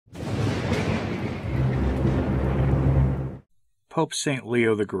Pope St.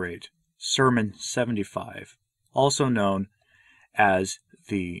 Leo the Great, Sermon 75, also known as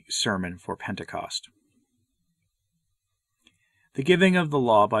the Sermon for Pentecost. The giving of the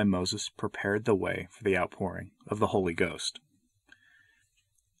law by Moses prepared the way for the outpouring of the Holy Ghost.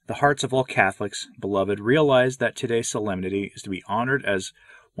 The hearts of all Catholics, beloved, realize that today's solemnity is to be honored as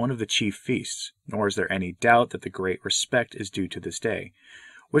one of the chief feasts, nor is there any doubt that the great respect is due to this day,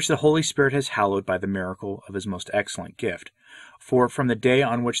 which the Holy Spirit has hallowed by the miracle of his most excellent gift. For from the day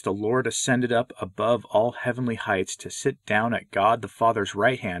on which the Lord ascended up above all heavenly heights to sit down at God the Father's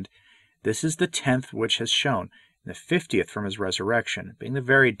right hand, this is the 10th which has shone, and the 50th from his resurrection, being the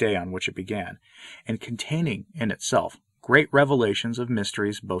very day on which it began, and containing in itself great revelations of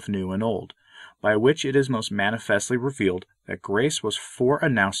mysteries both new and old, by which it is most manifestly revealed that grace was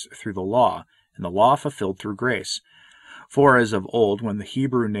fore-announced through the law, and the law fulfilled through grace. For as of old, when the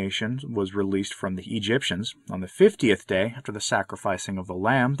Hebrew nation was released from the Egyptians, on the 50th day after the sacrificing of the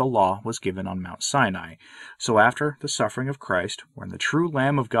Lamb, the law was given on Mount Sinai. So after the suffering of Christ, when the true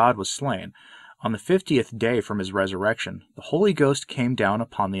Lamb of God was slain, on the 50th day from his resurrection, the Holy Ghost came down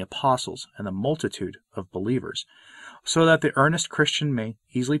upon the apostles and the multitude of believers, so that the earnest Christian may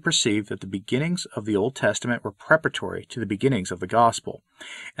easily perceive that the beginnings of the Old Testament were preparatory to the beginnings of the Gospel,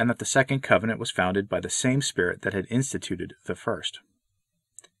 and that the second covenant was founded by the same Spirit that had instituted the first.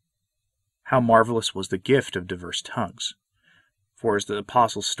 How marvelous was the gift of diverse tongues! For as the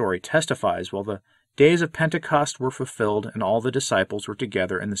apostles' story testifies, while the days of Pentecost were fulfilled and all the disciples were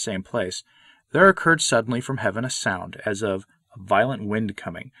together in the same place, there occurred suddenly from heaven a sound as of a violent wind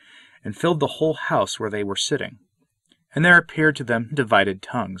coming, and filled the whole house where they were sitting. And there appeared to them divided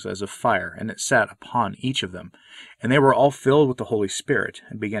tongues, as of fire, and it sat upon each of them. And they were all filled with the Holy Spirit,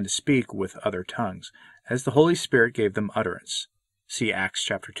 and began to speak with other tongues, as the Holy Spirit gave them utterance. See Acts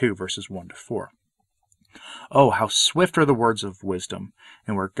chapter 2, verses 1-4. Oh, how swift are the words of wisdom,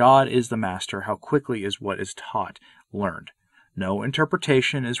 and where God is the master, how quickly is what is taught learned. No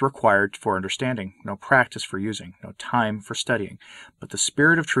interpretation is required for understanding, no practice for using, no time for studying, but the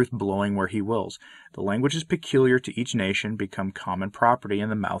Spirit of truth blowing where he wills. The languages peculiar to each nation become common property in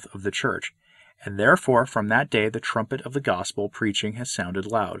the mouth of the Church. And therefore from that day the trumpet of the gospel preaching has sounded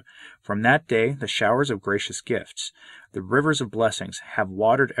loud. From that day the showers of gracious gifts, the rivers of blessings, have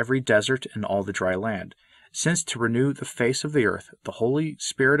watered every desert and all the dry land. Since to renew the face of the earth, the Holy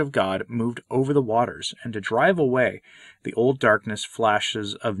Spirit of God moved over the waters, and to drive away the old darkness,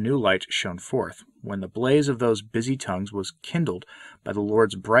 flashes of new light shone forth, when the blaze of those busy tongues was kindled by the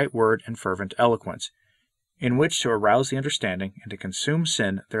Lord's bright word and fervent eloquence, in which to arouse the understanding and to consume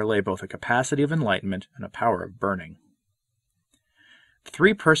sin there lay both a capacity of enlightenment and a power of burning. The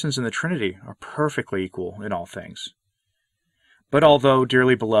three persons in the Trinity are perfectly equal in all things. But although,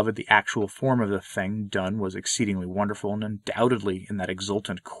 dearly beloved, the actual form of the thing done was exceedingly wonderful, and undoubtedly in that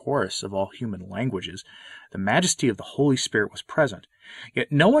exultant chorus of all human languages, the majesty of the Holy Spirit was present.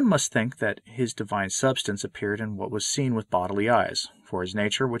 Yet no one must think that his divine substance appeared in what was seen with bodily eyes, for his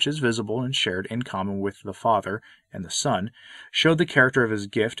nature, which is visible and shared in common with the Father and the Son, showed the character of his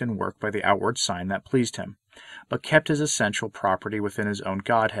gift and work by the outward sign that pleased him, but kept his essential property within his own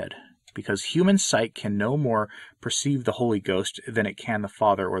Godhead, because human sight can no more perceive the Holy Ghost than it can the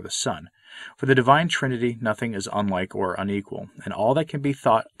Father or the Son. For the divine Trinity nothing is unlike or unequal, and all that can be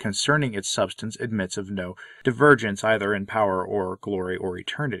thought concerning its substance admits of no divergence either in power or glory or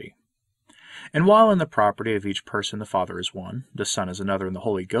eternity. And while in the property of each person the Father is one, the Son is another, and the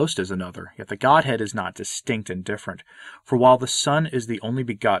Holy Ghost is another, yet the Godhead is not distinct and different. For while the Son is the only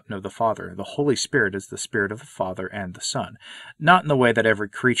begotten of the Father, the Holy Spirit is the Spirit of the Father and the Son, not in the way that every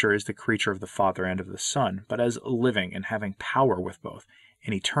creature is the creature of the Father and of the Son, but as living and having power with both,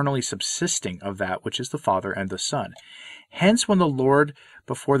 and eternally subsisting of that which is the Father and the Son. Hence, when the Lord,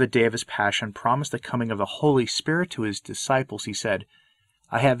 before the day of his passion, promised the coming of the Holy Spirit to his disciples, he said,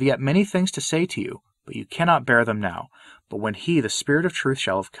 I have yet many things to say to you, but you cannot bear them now. But when he, the Spirit of truth,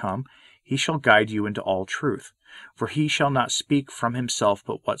 shall have come, he shall guide you into all truth. For he shall not speak from himself,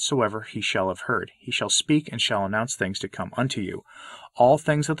 but whatsoever he shall have heard, he shall speak and shall announce things to come unto you. All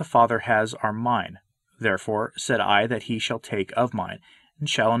things that the Father has are mine. Therefore said I that he shall take of mine, and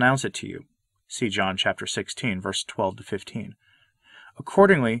shall announce it to you. See John chapter 16, verse 12-15.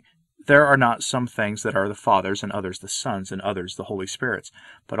 Accordingly, there are not some things that are the Father's, and others the Son's, and others the Holy Spirit's,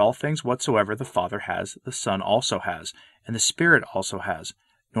 but all things whatsoever the Father has, the Son also has, and the Spirit also has.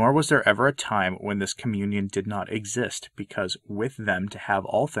 Nor was there ever a time when this communion did not exist, because with them to have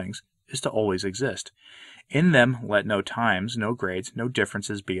all things is to always exist. In them let no times, no grades, no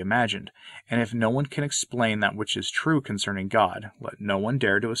differences be imagined. And if no one can explain that which is true concerning God, let no one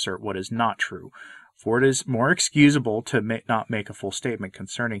dare to assert what is not true. For it is more excusable to not make a full statement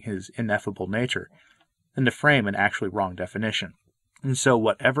concerning his ineffable nature than to frame an actually wrong definition. And so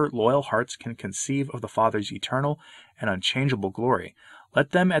whatever loyal hearts can conceive of the Father's eternal and unchangeable glory,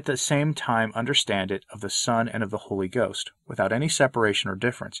 let them at the same time understand it of the Son and of the Holy Ghost, without any separation or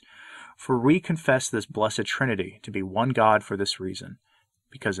difference. For we confess this blessed Trinity to be one God for this reason,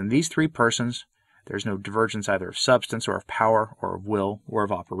 because in these three persons there is no divergence either of substance or of power or of will or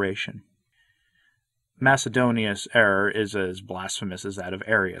of operation. Macedonius' error is as blasphemous as that of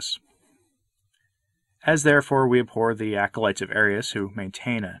Arius. As therefore we abhor the acolytes of Arius who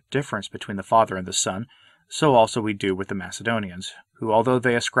maintain a difference between the Father and the Son, so also we do with the Macedonians, who although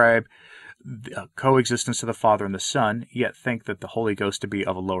they ascribe coexistence to the Father and the Son, yet think that the Holy Ghost to be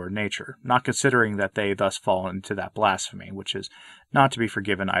of a lower nature, not considering that they thus fall into that blasphemy, which is not to be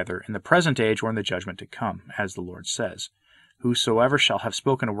forgiven either in the present age or in the judgment to come, as the Lord says. Whosoever shall have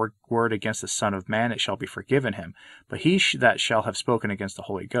spoken a word against the Son of Man, it shall be forgiven him. But he that shall have spoken against the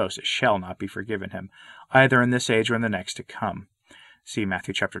Holy Ghost, it shall not be forgiven him, either in this age or in the next to come. See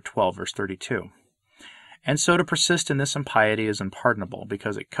Matthew chapter 12, verse 32. And so to persist in this impiety is unpardonable,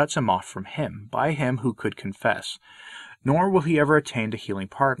 because it cuts him off from him, by him who could confess. Nor will he ever attain to healing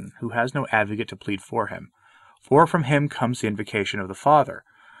pardon, who has no advocate to plead for him. For from him comes the invocation of the Father.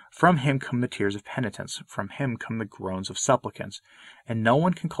 From him come the tears of penitence, from him come the groans of supplicants, and no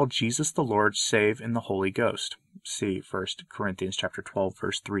one can call Jesus the Lord save in the Holy Ghost. See 1 Corinthians chapter 12,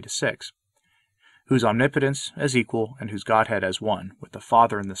 verse 3-6. Whose omnipotence as equal, and whose Godhead as one, with the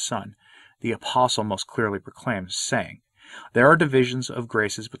Father and the Son, the Apostle most clearly proclaims, saying, There are divisions of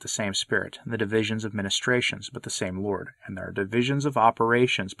graces but the same Spirit, and the divisions of ministrations but the same Lord, and there are divisions of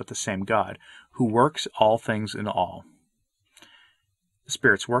operations but the same God, who works all things in all. The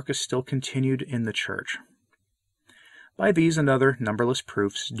Spirit's work is still continued in the Church. By these and other numberless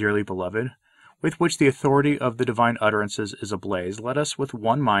proofs, dearly beloved, with which the authority of the divine utterances is ablaze, let us with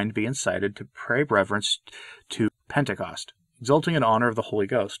one mind be incited to pray reverence to Pentecost, exulting in honor of the Holy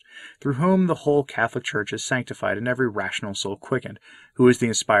Ghost, through whom the whole Catholic Church is sanctified and every rational soul quickened, who is the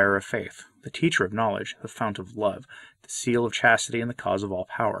inspirer of faith, the teacher of knowledge, the fount of love, the seal of chastity, and the cause of all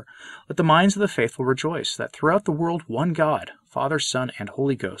power. Let the minds of the faithful rejoice that throughout the world one God, Father, Son, and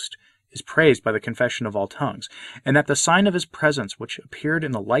Holy Ghost, is praised by the confession of all tongues, and that the sign of his presence, which appeared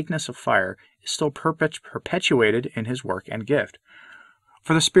in the likeness of fire, is still perpetuated in his work and gift.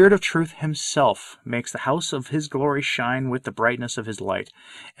 For the Spirit of truth himself makes the house of his glory shine with the brightness of his light,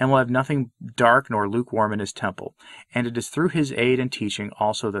 and will have nothing dark nor lukewarm in his temple. And it is through his aid and teaching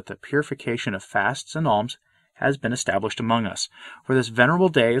also that the purification of fasts and alms has been established among us. For this venerable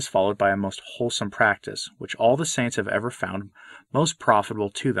day is followed by a most wholesome practice, which all the saints have ever found most profitable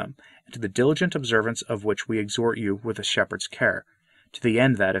to them, and to the diligent observance of which we exhort you with a shepherd's care, to the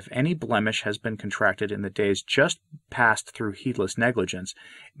end that if any blemish has been contracted in the days just passed through heedless negligence,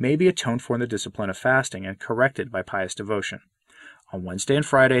 it may be atoned for in the discipline of fasting, and corrected by pious devotion. On Wednesday and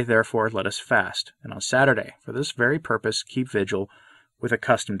Friday, therefore, let us fast, and on Saturday, for this very purpose, keep vigil with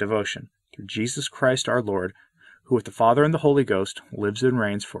accustomed devotion, through Jesus Christ our Lord, who with the Father and the Holy Ghost lives and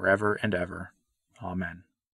reigns forever and ever. Amen.